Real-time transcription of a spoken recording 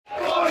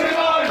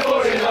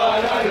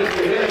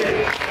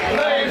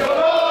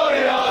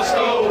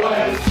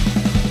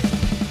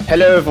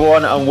Hello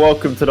everyone and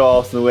welcome to the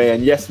Arsenal Way,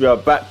 and yes, we are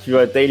back to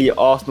your daily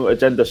Arsenal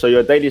agenda show,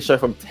 your daily show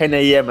from 10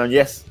 a.m. and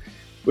yes,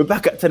 we're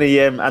back at 10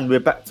 a.m. and we're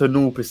back to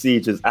normal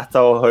procedures at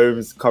our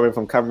homes, coming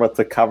from camera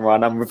to camera,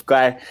 and I'm with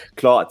Guy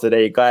Clarke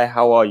today. Guy,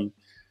 how are you?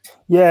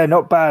 Yeah,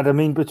 not bad. I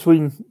mean,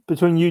 between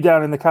you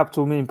down in the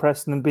capital, me and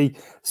Preston, and be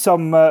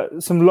some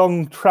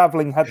long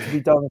travelling had to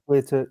be done if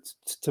we're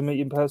to meet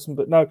in person.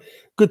 But no,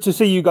 good to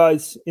see you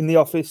guys in the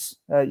office,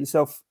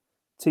 yourself,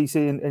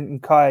 TC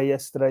and Kaya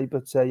yesterday.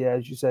 But yeah,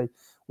 as you say,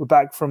 we're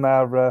back from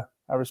our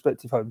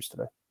respective homes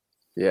today.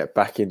 Yeah,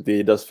 back indeed.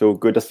 It does feel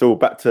good. Does feel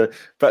back to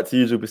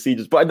usual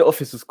procedures. But in the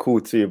office was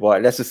cool too.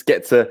 But let's just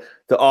get to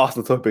the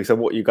Arsenal topics and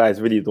what you guys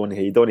really don't want to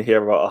hear. You don't want to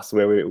hear about us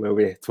where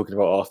we're talking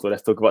about Arsenal.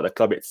 Let's talk about the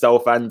club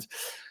itself. And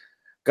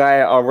Guy,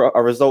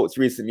 our results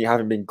recently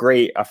haven't been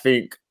great. I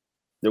think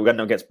we're going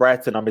against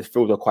Brighton. Our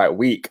midfield are quite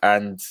weak,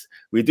 and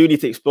we do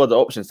need to explore the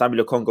options.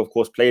 Samuel Okongo, of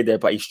course, played there,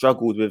 but he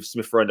struggled with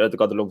Smith Rowe and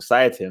Odegaard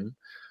alongside him.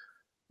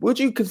 Would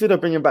you consider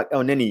bringing back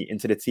Elneny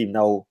into the team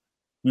now?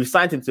 You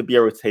signed him to be a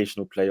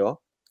rotational player.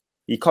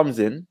 He comes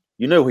in,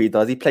 you know what he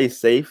does. He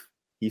plays safe.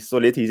 He's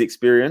solid. He's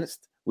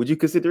experienced. Would you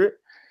consider it?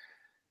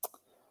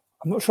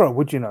 I'm not sure I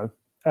would,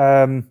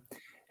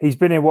 He's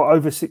been here,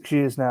 over 6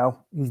 years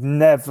now. He's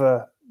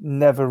never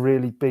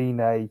really been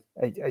a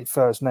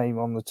first name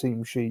on the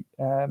team sheet.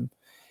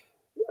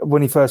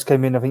 When he first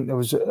came in, I think there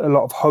was a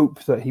lot of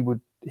hope that he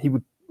would,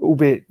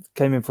 albeit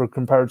came in for a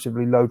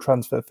comparatively low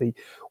transfer fee,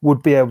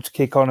 would be able to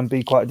kick on and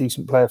be quite a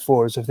decent player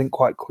for us. I think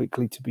quite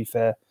quickly, to be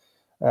fair.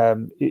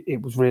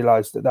 It was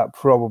realised that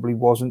probably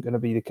wasn't going to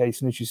be the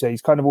case. And as you say,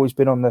 he's kind of always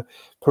been on the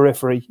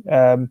periphery.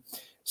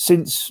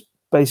 Since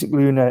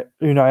basically Unai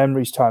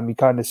Emery's time, he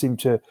kind of seemed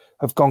to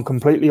have gone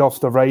completely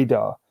off the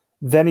radar.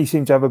 Then he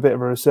seemed to have a bit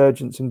of a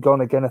resurgence and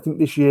gone again. I think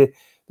this year,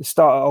 the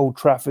start at Old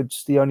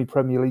Trafford's the only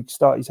Premier League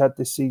start he's had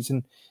this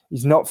season.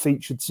 He's not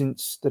featured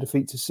since the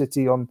defeat to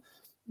City on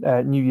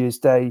New Year's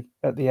Day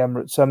at the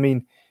Emirates. I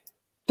mean,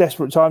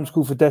 desperate times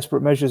call for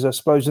desperate measures, I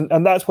suppose.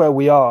 And that's where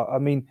we are. I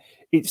mean,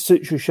 it's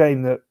such a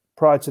shame that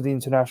prior to the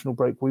international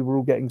break, we were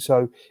all getting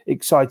so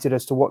excited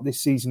as to what this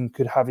season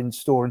could have in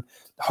store and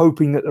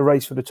hoping that the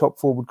race for the top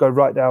four would go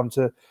right down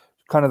to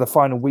kind of the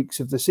final weeks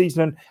of the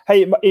season. And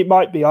hey, it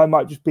might be, I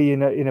might just be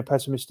in a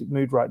pessimistic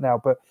mood right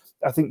now, but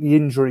I think the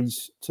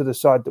injuries to the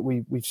side that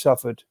we've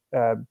suffered,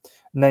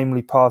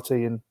 namely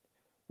Partey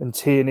and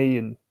Tierney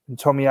and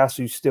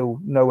Tomiyasu, still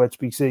nowhere to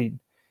be seen.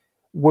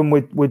 When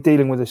we're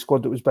dealing with a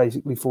squad that was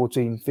basically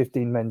 14,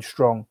 15 men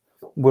strong,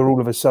 we're all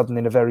of a sudden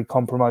in a very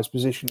compromised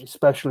position,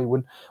 especially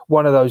when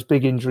one of those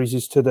big injuries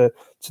is to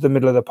the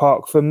middle of the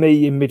park. For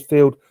me, in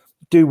midfield,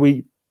 do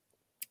we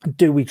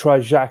try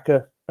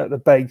Xhaka at the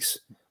base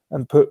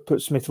and put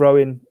Smith Rowe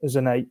in as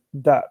an 8?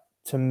 That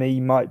to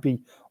me might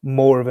be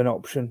more of an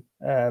option.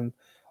 I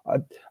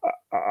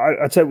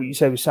tell you what you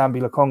say with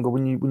Sambi Lokonga,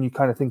 when you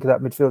kind of think of that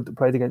midfield that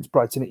played against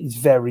Brighton, he's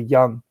very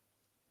young.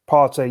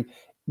 Partey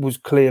was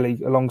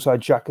clearly,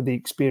 alongside Xhaka, the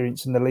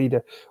experience and the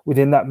leader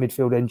within that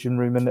midfield engine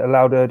room, and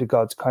allowed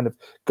Odegaard to kind of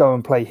go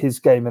and play his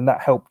game, and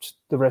that helped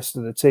the rest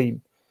of the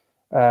team.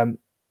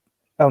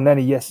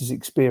 Elneny, yes, is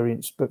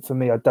experienced, but for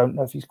me, I don't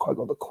know if he's quite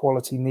got the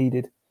quality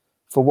needed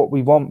for what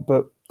we want.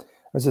 But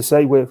as I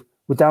say, we're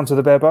down to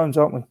the bare bones,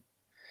 aren't we?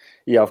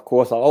 Yeah, of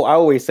course. I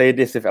always say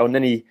this: if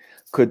Elneny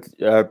could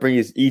bring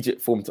his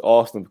Egypt form to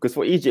Arsenal, because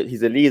for Egypt,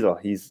 he's a leader.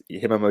 He's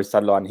him and Mo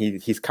Salah, and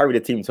he's carried the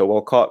team to a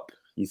World Cup.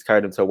 He's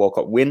carried them to a World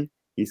Cup win.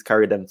 He's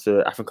carried them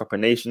to African Cup of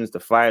Nations, the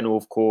final,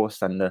 of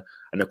course, and the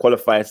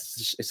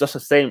qualifiers. It's just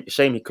a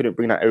shame he couldn't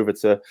bring that over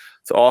to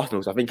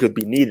Arsenal. So I think he would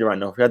be needed right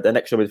now. If we had an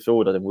extra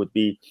midfielder, then we'd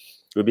be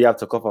able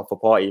to cover for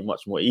Partey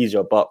much more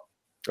easier. But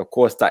of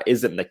course, that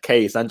isn't the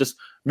case. And just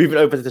moving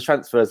over to the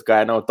transfers,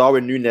 guy. Now,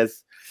 Darwin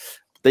Nunez,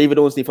 David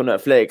Ornstein from the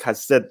Athletic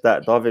has said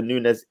that Darwin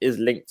Nunez is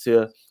linked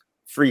to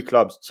 3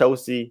 clubs: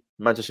 Chelsea,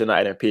 Manchester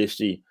United, and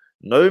PSG.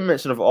 No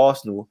mention of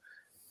Arsenal.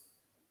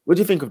 What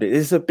do you think of this?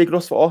 Is this a big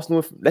loss for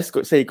Arsenal? Let's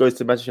say he goes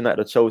to Manchester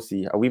United or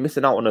Chelsea. Are we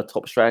missing out on a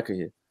top striker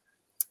here?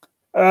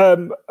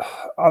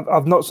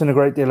 I've not seen a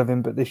great deal of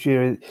him, but this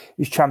year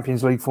his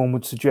Champions League form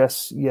would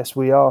suggest yes,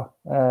 we are.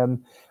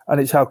 And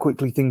it's how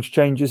quickly things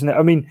change, isn't it?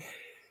 I mean,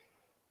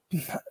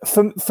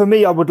 for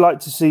me, I would like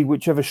to see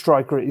whichever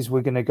striker it is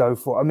we're going to go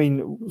for. I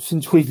mean,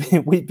 since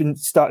we've been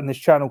starting this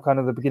channel kind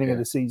of the beginning of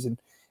the season,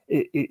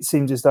 it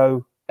seems as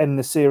though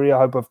En-Nesyri, I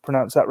hope I've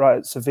pronounced that right,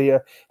 at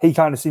Sevilla, he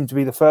kind of seemed to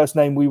be the first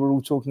name we were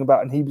all talking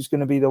about, and he was going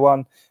to be the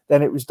one.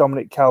 Then it was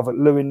Dominic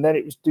Calvert-Lewin, then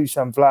it was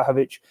Dusan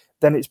Vlahovic,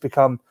 then it's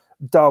become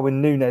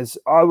Darwin Nunez.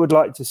 I would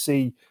like to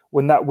see,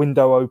 when that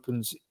window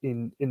opens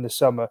in the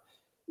summer,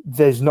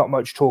 there's not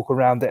much talk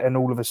around it, and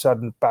all of a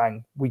sudden,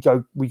 bang, we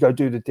go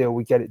do the deal,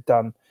 we get it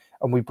done,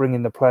 and we bring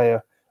in the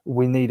player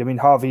we need. I mean,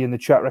 Harvey in the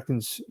chat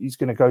reckons he's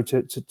going to go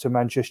to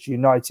Manchester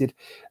United.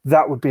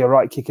 That would be a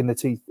right kick in the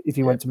teeth if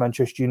he went to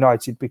Manchester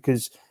United,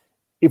 because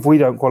if we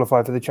don't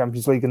qualify for the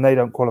Champions League and they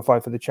don't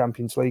qualify for the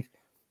Champions League,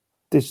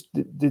 there's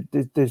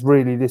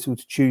really little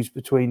to choose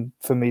between,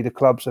 for me, the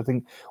clubs. I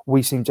think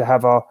we seem to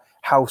have our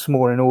house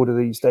more in order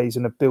these days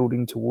and are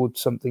building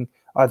towards something,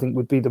 I think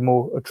would be the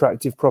more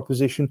attractive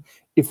proposition.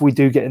 If we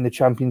do get in the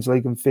Champions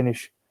League and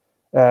finish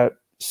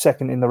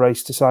second in the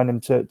race to sign him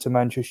to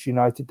Manchester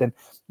United, then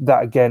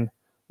that again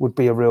would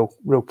be a real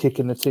kick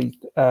in the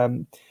teeth.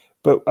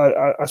 But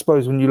I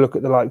suppose when you look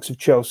at the likes of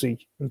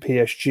Chelsea and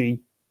PSG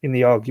in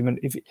the argument,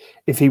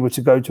 if he were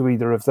to go to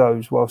either of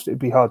those, whilst it'd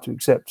be hard to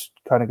accept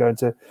kind of going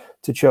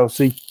to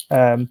Chelsea,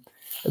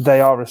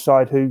 they are a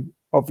side who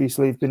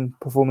obviously have been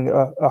performing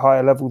at a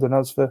higher level than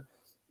us for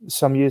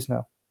some years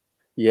now.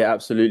 Yeah,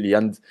 absolutely.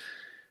 And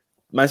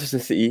Manchester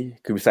City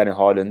could be signing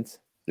Haaland.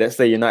 Let's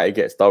say United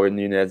gets Darwin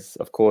Nunez.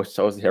 Of course,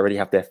 Chelsea already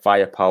have their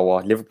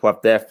firepower. Liverpool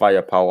have their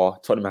firepower.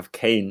 Tottenham have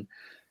Kane.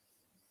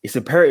 It's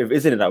imperative,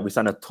 isn't it, that we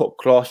sign a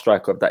top-class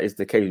striker if that is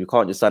the case. We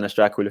can't just sign a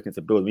striker we're looking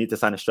to build. We need to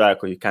sign a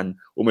striker who can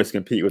almost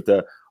compete with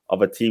the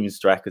other team's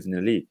strikers in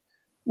the league.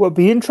 Well, it'd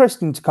be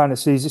interesting to kind of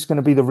see, is this going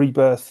to be the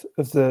rebirth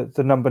of the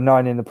number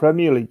 9 in the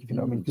Premier League? You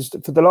know what I mean? Because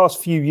for the last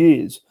few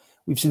years,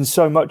 we've seen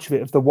so much of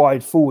it, of the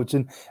wide forwards.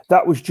 And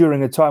that was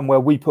during a time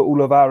where we put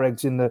all of our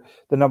eggs in the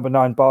number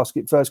 9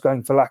 basket, first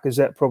going for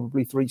Lacazette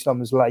probably 3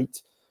 summers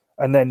late.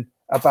 And then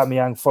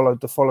Aubameyang followed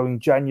the following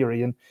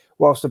January. And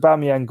whilst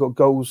Aubameyang got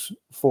goals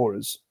for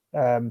us,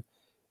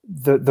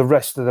 the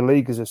rest of the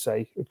league, as I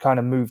say, it kind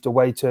of moved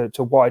away to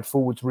wide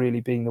forwards really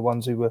being the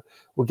ones who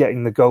were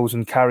getting the goals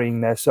and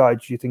carrying their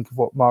sides. You think of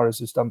what Mahrez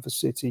has done for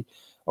City.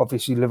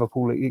 Obviously,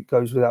 Liverpool, it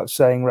goes without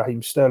saying.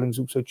 Raheem Sterling's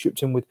also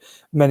chipped in with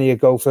many a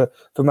goal for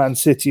Man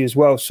City as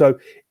well. So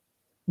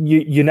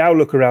you now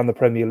look around the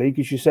Premier League,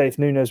 as you say, if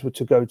Nunez were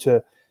to go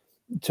to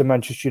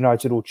Manchester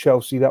United or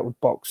Chelsea, that would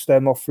box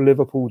them off.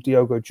 Liverpool,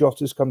 Diogo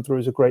Jota's come through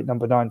as a great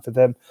number 9 for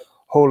them.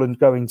 Haaland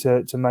going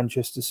to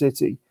Manchester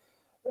City.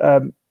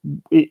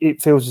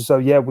 It feels as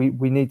though,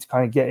 we need to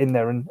kind of get in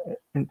there, and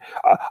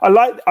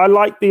I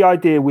like the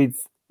idea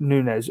with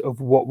Nunez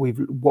of what we've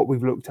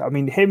looked at. I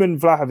mean, him and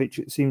Vlahovic,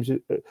 it seems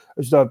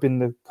as though have been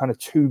the kind of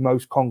 2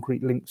 most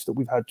concrete links that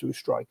we've had to a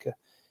striker,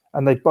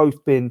 and they've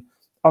both been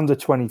under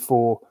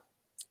 24,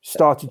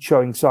 started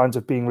showing signs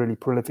of being really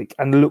prolific,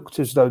 and looked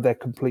as though they're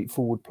complete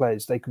forward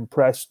players. They can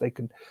press, they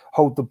can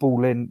hold the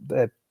ball in.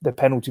 They're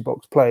penalty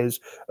box players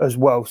as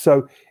well.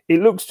 So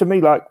it looks to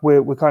me like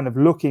we're kind of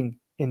looking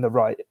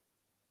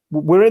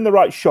we're in the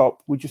right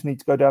shop. We just need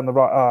to go down the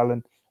right aisle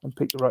and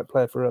pick the right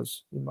player for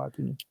us, in my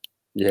opinion.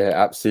 Yeah,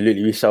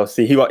 absolutely. We shall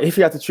see. If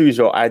you had to choose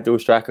your ideal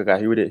striker guy,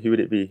 who would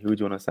it be? Who would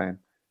you want to sign?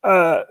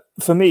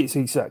 For me, it's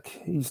Isak.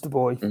 He's the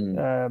boy.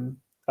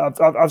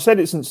 I've said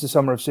it since the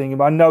summer of seeing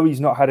him. I know he's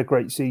not had a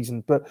great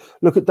season, but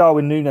look at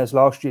Darwin Nunez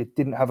last year.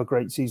 Didn't have a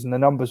great season. The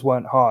numbers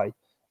weren't high.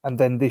 And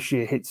then this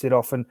year hits it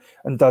off and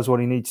does what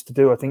he needs to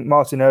do. I think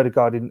Martin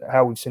Odegaard,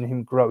 how we've seen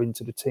him grow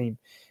into the team.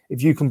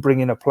 If you can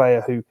bring in a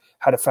player who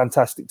had a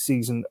fantastic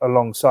season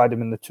alongside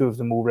him and the two of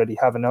them already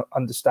have an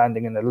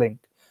understanding and a link,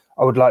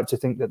 I would like to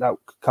think that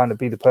could kind of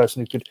be the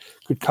person who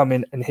could come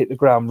in and hit the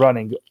ground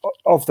running.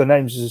 Of the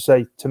names, as I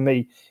say, to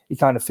me, he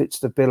kind of fits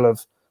the bill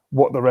of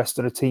what the rest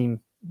of the team,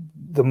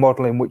 the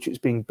model in which it's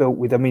being built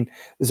with. I mean,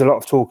 there's a lot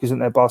of talk, isn't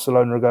there?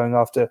 Barcelona are going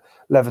after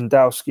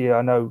Lewandowski.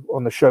 I know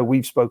on the show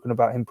we've spoken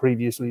about him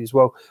previously as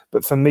well.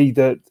 But for me,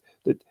 the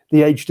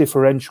age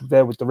differential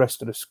there with the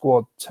rest of the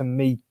squad, to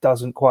me,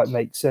 doesn't quite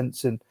make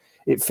sense. And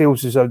it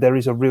feels as though there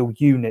is a real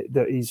unit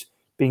that is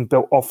being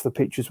built off the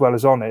pitch as well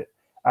as on it.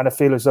 And I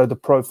feel as though the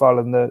profile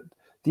and the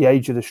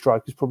age of the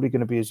striker is probably going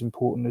to be as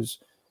important as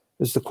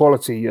the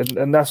quality.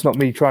 And that's not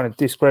me trying to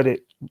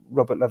discredit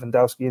Robert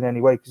Lewandowski in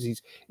any way, because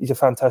he's a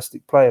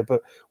fantastic player.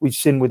 But we've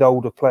seen with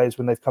older players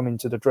when they've come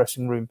into the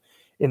dressing room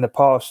in the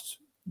past,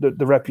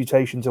 the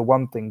reputations are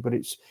one thing, but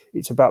it's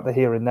about the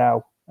here and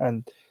now.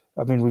 And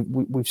I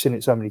mean, we've seen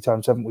it so many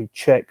times, haven't we?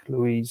 Cech,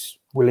 Luiz,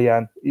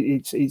 Willian.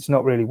 It's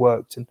not really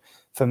worked. And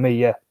for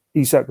me,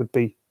 Isak would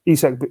be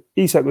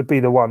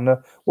the one.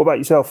 What about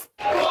yourself?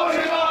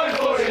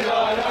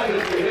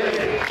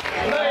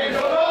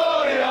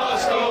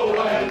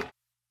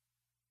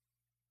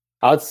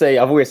 I'd say,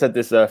 I've always said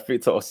this,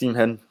 Victor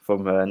Osimhen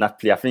from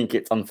Napoli. I think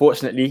it's,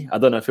 unfortunately, I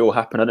don't know if it will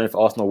happen. I don't know if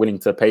Arsenal are willing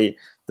to pay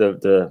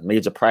the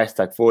major price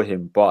tag for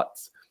him, but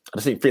I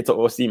just think Victor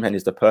Osimhen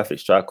is the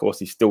perfect striker. Of course,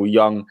 he's still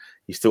young.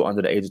 He's still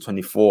under the age of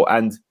 24,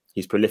 and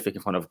he's prolific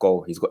in front of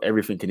goal. He's got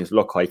everything in his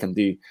locker. He can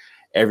do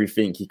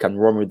everything. He can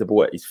run with the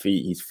ball at his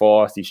feet. He's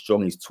fast. He's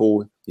strong. He's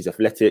tall. He's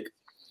athletic.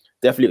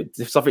 Definitely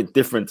something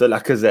different to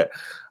Lacazette.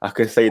 I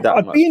can say that.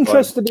 I'd be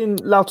interested in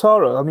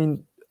Lautaro. I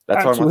mean,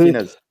 Lautaro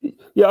Martinez.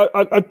 Yeah,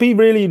 I'd be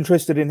really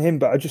interested in him,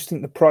 but I just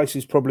think the price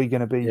is probably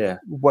going to be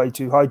way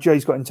too high.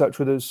 Jay's got in touch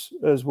with us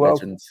as well.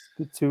 Good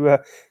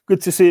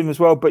to see him as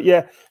well. But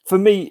yeah, for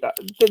me,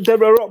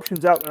 there are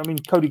options out there. I mean,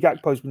 Cody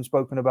Gakpo's been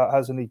spoken about,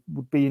 hasn't he?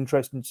 Would be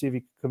interesting to see if he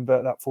could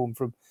convert that form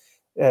from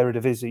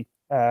Eredivisie.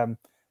 Armando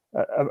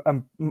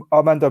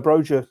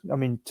Broja, I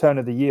mean, turn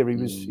of the year, he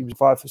was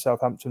 5 for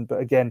Southampton, but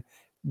again,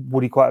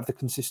 would he quite have the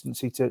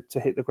consistency to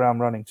hit the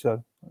ground running?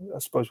 So I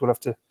suppose we'll have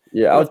to.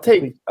 Yeah, I'll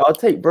take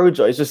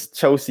Broja. It's just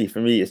Chelsea for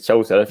me. It's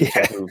Chelsea. I don't think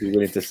Chelsea will be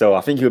willing to sell.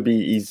 I think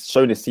he's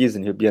shown this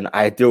season he'll be an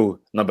ideal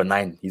number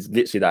 9. He's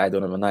literally the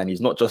ideal number 9.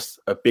 He's not just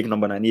a big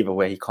number 9 either,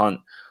 where he can't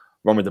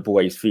run with the ball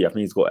at his feet. I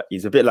think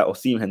he's a bit like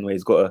Osimhen, where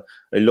he's got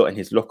a lot in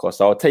his locker.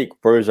 So I'll take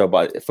Broja,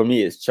 but for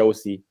me it's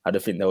Chelsea. I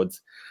don't think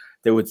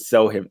they would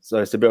sell him. So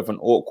it's a bit of an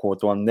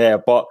awkward one there.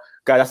 But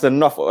guys, that's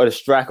enough of the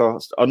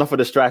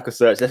striker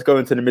search. Let's go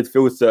into the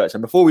midfield search.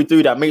 And before we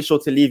do that, make sure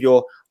to leave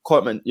your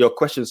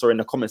questions in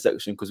the comment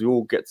section, because we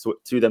will get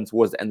to them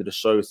towards the end of the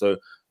show. So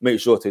make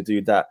sure to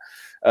do that.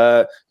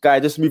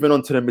 Guys, just moving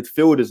on to the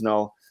midfielders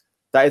now.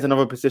 That is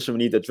another position we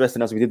need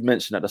addressing, as we did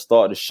mention at the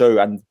start of the show.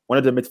 And one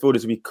of the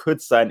midfielders we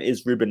could sign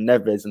is Ruben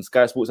Neves. And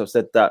Sky Sports have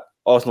said that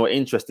Arsenal are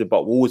interested,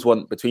 but Wolves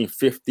want between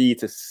 50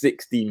 to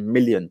 60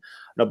 million.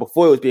 Now,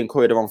 before it was being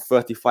quoted around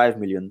 35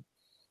 million.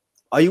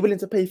 Are you willing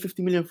to pay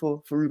 50 million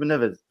for Ruben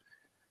Neves?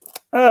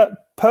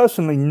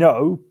 Personally,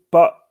 no.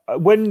 But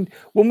when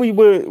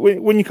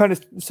you kind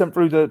of sent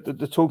through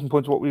the talking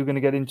points of what we were going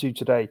to get into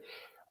today,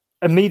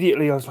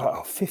 immediately I was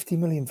like, 50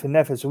 million for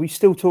Neves. Are we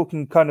still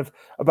talking kind of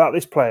about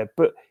this player?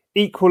 But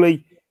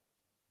equally,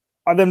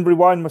 I then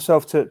rewind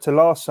myself to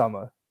last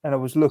summer, and I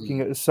was looking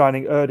at the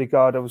signing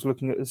Ødegaard. I was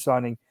looking at the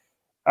signing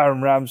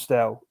Aaron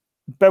Ramsdale.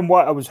 Ben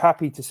White, I was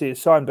happy to see a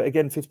sign, but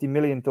again, 50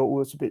 million thought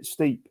was a bit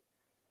steep.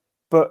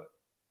 But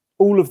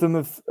all of them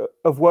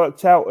have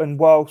worked out, and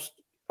whilst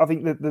I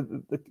think that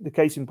the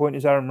case in point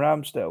is Aaron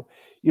Ramsdale,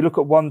 you look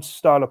at one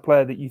style of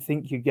player that you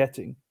think you're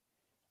getting,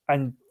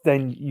 and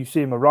then you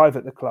see him arrive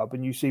at the club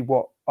and you see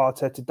what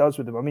Arteta does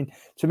with him. I mean,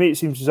 to me, it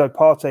seems as though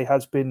Partey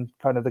has been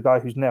kind of the guy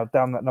who's nailed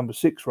down that number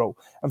 6 role.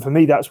 And for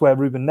me, that's where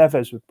Ruben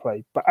Neves would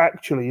play. But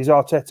actually, is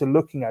Arteta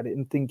looking at it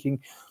and thinking,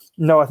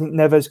 no, I think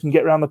Neves can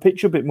get around the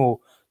pitch a bit more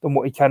than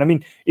what he can. I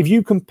mean, if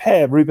you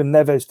compare Ruben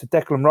Neves to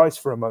Declan Rice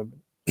for a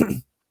moment,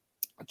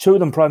 two of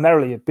them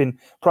primarily have been,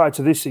 prior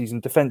to this season,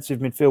 defensive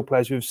midfield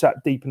players who have sat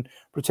deep and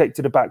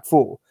protected a back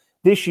four.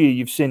 This year,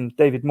 you've seen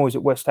David Moyes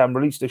at West Ham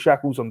release the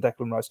shackles on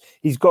Declan Rice.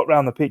 He's got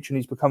round the pitch and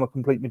he's become a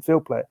complete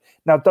midfield player.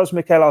 Now, does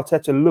Mikel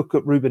Arteta look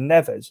at Ruben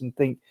Neves and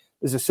think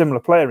there's a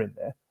similar player in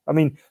there? I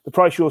mean, the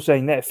price you're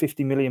saying there,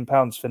 £50 million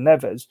for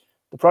Neves,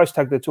 the price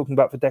tag they're talking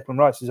about for Declan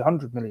Rice is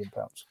 £100 million.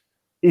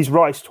 Is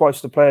Rice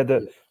twice the player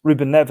that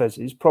Ruben Neves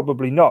is?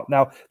 Probably not.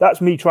 Now, that's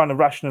me trying to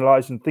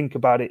rationalise and think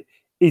about it.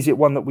 Is it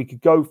one that we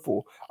could go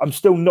for? I'm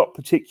still not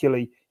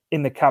particularly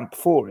in the camp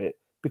for it,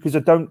 because I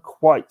don't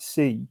quite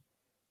see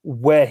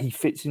where he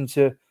fits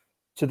into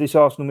this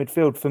Arsenal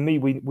midfield. For me,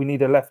 we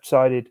need a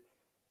left-sided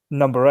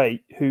number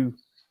 8 who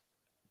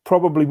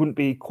probably wouldn't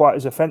be quite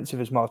as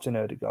offensive as Martin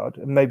Ødegaard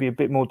and maybe a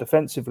bit more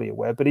defensively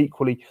aware, but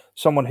equally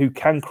someone who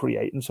can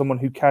create and someone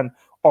who can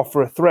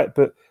offer a threat.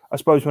 But I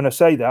suppose when I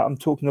say that, I'm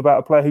talking about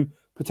a player who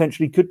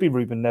potentially could be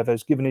Ruben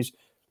Neves, given his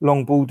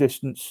long ball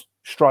distance,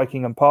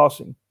 striking and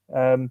passing.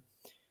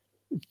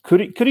 Could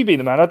he be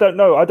the man? I don't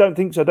know. I don't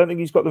think so. I don't think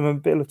he's got the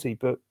mobility,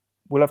 but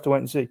we'll have to wait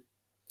and see.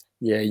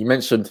 Yeah, you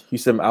mentioned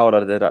Hussein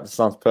Alda there. That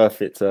sounds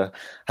perfect. Had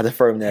to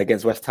throw him there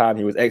against West Ham.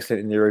 He was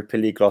excellent in the Europa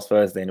League last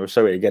Thursday, and we'll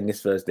show it again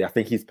this Thursday. I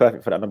think he's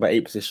perfect for that number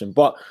 8 position.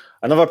 But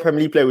another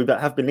Premier League player we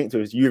have been linked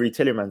to is Yuri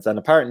Tillemans, and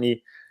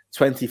apparently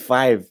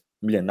 25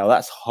 million. Now,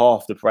 that's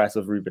half the price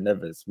of Ruben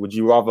Neves. Would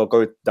you rather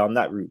go down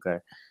that route, Guy?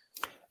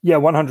 Yeah,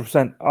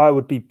 100%. I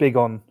would be big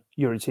on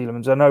Yuri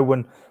Tillemans. I know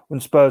when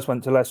Spurs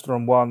went to Leicester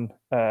and won,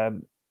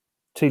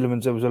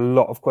 Tielemans, there was a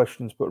lot of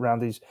questions put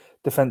around his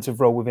defensive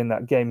role within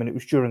that game, and it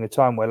was during a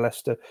time where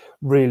Leicester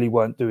really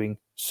weren't doing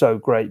so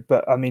great.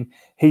 But I mean,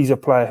 he's a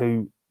player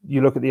who,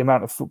 you look at the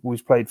amount of football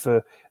he's played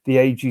for the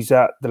age he's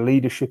at, the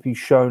leadership he's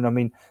shown. I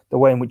mean, the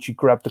way in which he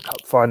grabbed the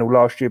cup final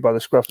last year by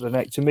the scruff of the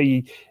neck, to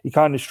me, he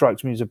kind of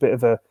strikes me as a bit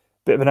of an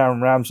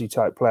Aaron Ramsey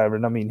type player.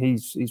 And I mean,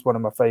 he's one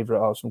of my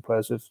favourite Arsenal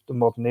players of the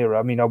modern era.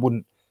 I mean, I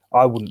wouldn't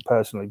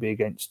personally be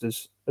against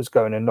us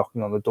going and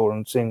knocking on the door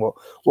and seeing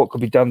what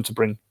could be done to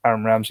bring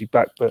Aaron Ramsey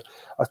back. But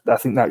I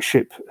think that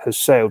ship has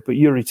sailed. But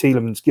Yuri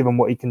Tillemans, given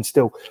what he can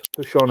still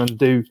push on and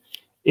do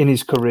in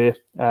his career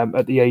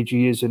at the age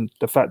he is, and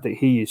the fact that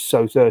he is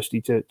so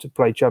thirsty to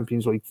play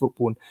Champions League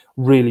football and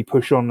really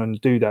push on and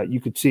do that,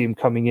 you could see him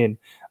coming in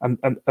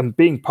and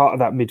being part of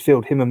that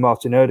midfield, him and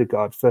Martin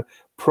Ødegaard, for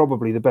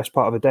probably the best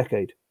part of a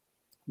decade.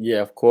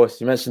 Yeah, of course.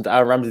 You mentioned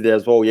Aaron Ramsey there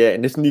as well. Yeah,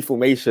 in this new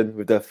formation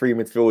with the 3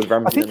 midfielders,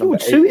 Ramsey, I think it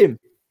would suit him.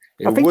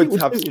 It would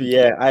have to.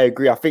 Yeah, I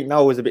agree. I think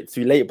now was a bit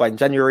too late, but in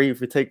January,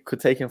 if we could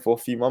take him for a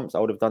few months, I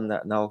would have done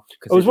that now.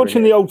 I was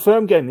watching the Old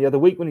Firm game the other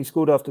week when he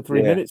scored after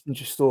 3 minutes and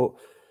just thought,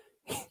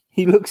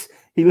 he looks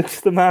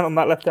the man on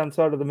that left-hand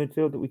side of the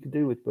midfield that we could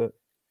do with. But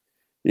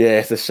yeah,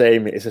 it's a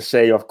shame. It's a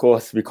shame. Of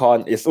course, we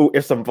can't. It's all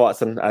ifs and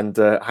buts, and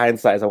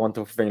hindsight is a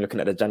wonderful thing. Looking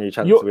at the January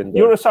transfer window,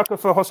 you're a sucker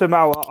for Jose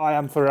Mauer. I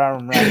am for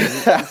Aaron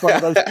Ramsey. It's one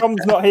of those.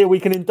 Tom's not here.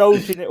 We can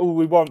indulge in it all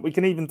we want. We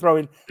can even throw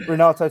in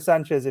Renato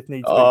Sanchez if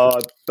needs. Oh,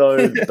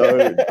 don't!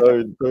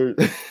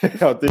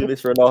 I'll do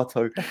this,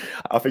 Renato.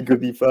 I think it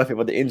would be perfect,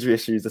 but the injury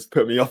issues just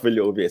put me off a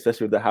little bit,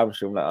 especially with the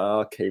hamstring. I'm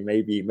like, okay,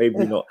 maybe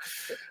not.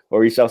 Well,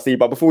 we shall see.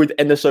 But before we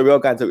end the show, we are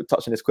going to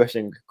touch on this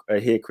question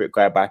here, quick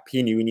guy by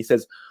Pini, and he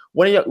says,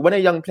 when a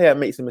young player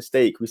makes a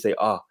mistake, we say,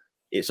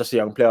 it's just a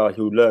young player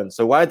who learns.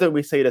 So why don't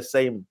we say the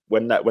same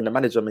when the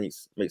manager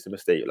makes a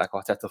mistake, like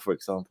Arteta, for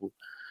example?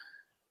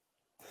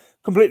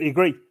 Completely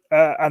agree,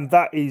 and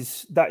that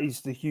is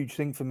the huge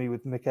thing for me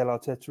with Mikel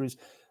Arteta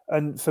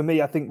and for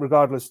me, I think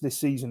regardless this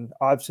season,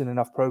 I've seen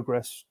enough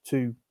progress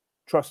to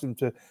trust him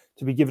to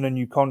be given a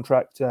new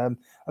contract. I've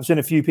seen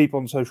a few people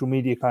on social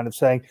media kind of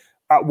saying,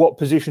 at what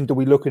position do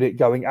we look at it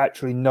going,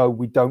 actually, no,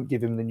 we don't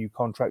give him the new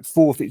contract.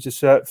 Fourth, it's a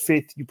cert.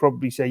 Fifth, you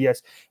probably say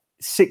yes.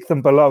 Sixth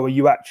and below, are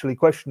you actually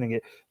questioning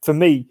it? For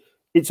me,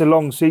 it's a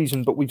long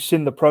season, but we've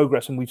seen the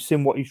progress and we've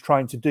seen what he's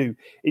trying to do.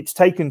 It's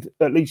taken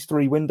at least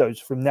 3 windows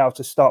from now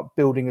to start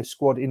building a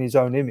squad in his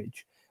own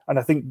image. And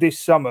I think this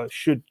summer,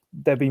 should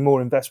there be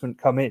more investment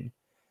come in,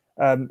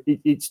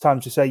 it's time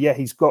to say, yeah,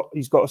 he's got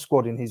a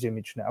squad in his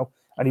image now,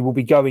 and he will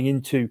be going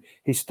into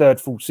his 3rd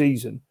full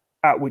season.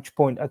 At which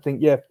point, I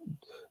think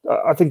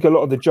a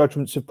lot of the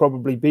judgments have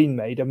probably been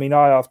made. I mean,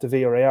 after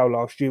Villarreal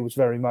last year was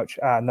very much,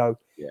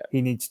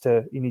 he needs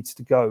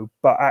to go.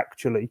 But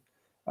actually,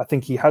 I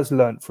think he has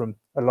learnt from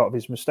a lot of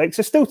his mistakes.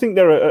 I still think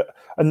there are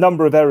a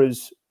number of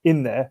errors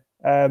in there.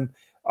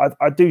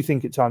 I do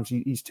think at times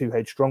he's too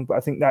headstrong, but I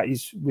think that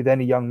is with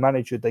any young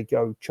manager, they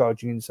go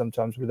charging in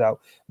sometimes without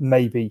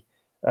maybe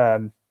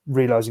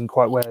realising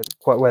quite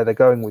where they're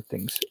going with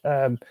things.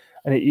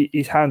 And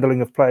his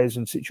handling of players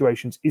and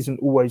situations isn't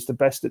always the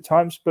best at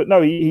times. But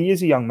no, he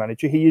is a young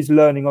manager. He is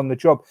learning on the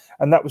job.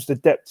 And that was the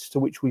depths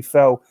to which we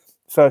fell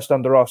first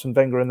under Arsene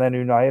Wenger and then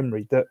Unai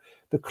Emery. That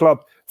the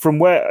club, from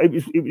where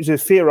it was a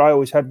fear I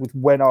always had with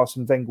when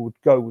Arsene Wenger would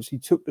go, was he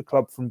took the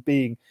club from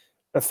being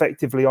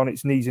effectively on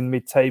its knees in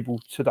mid-table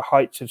to the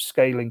heights of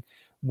scaling,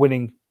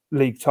 winning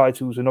league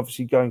titles and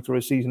obviously going through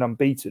a season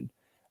unbeaten.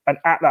 And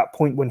at that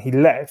point when he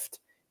left,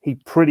 he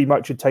pretty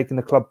much had taken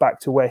the club back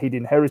to where he'd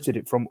inherited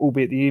it from,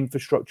 albeit the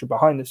infrastructure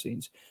behind the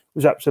scenes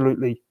was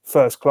absolutely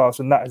first class,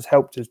 and that has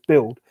helped us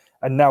build.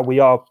 And now we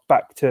are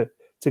back to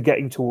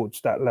getting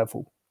towards that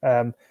level.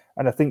 And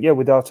I think,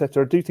 with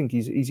Arteta, I do think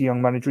he's a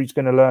young manager. He's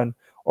going to learn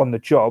on the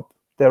job.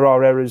 There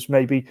are errors,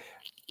 maybe,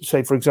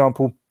 say, for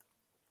example,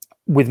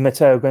 with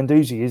Matteo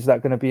Guendouzi, is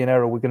that going to be an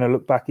error we're going to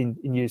look back in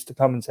years to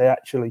come and say,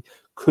 actually,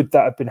 could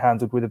that have been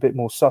handled with a bit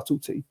more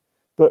subtlety?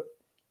 But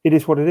it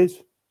is what it is.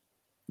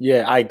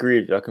 Yeah, I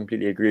agree with you. I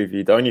completely agree with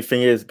you. The only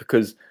thing is,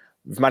 because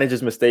with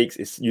managers' mistakes,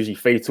 it's usually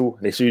fatal.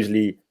 And it's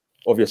usually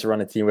obvious around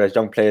the team, whereas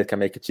young players can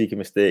make a cheeky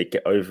mistake,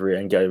 get over it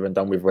and get over and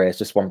done with, where it's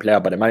just one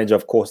player. But the manager,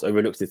 of course,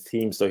 overlooks his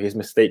team, so his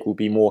mistake will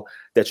be more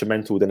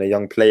detrimental than a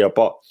young player.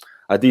 But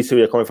I do see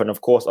where you're coming from.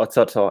 Of course,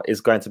 Arteta is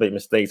going to make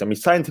mistakes. And we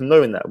signed him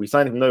knowing that. We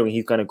signed him knowing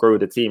he's going to grow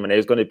with the team, and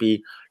there's going to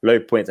be low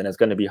points and there's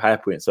going to be high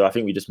points. So I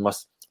think we just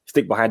must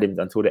stick behind him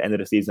until the end of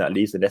the season at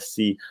least, and let's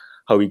see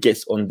how he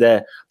gets on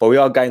there. But we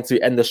are going to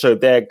end the show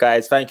there,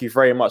 guys. Thank you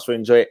very much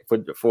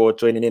for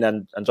joining in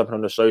and jumping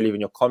on the show, leaving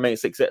your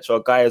comments,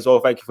 etc. Guy, as well,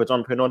 thank you for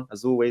jumping on,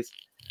 as always.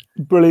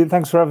 Brilliant.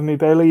 Thanks for having me,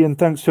 Bailey, and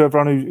thanks to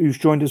everyone who's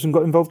joined us and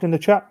got involved in the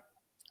chat.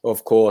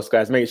 Of course,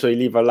 guys. Make sure you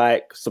leave a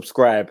like,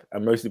 subscribe,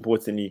 and most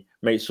importantly,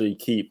 make sure you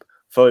keep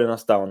following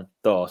us down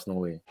the Arsenal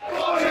way.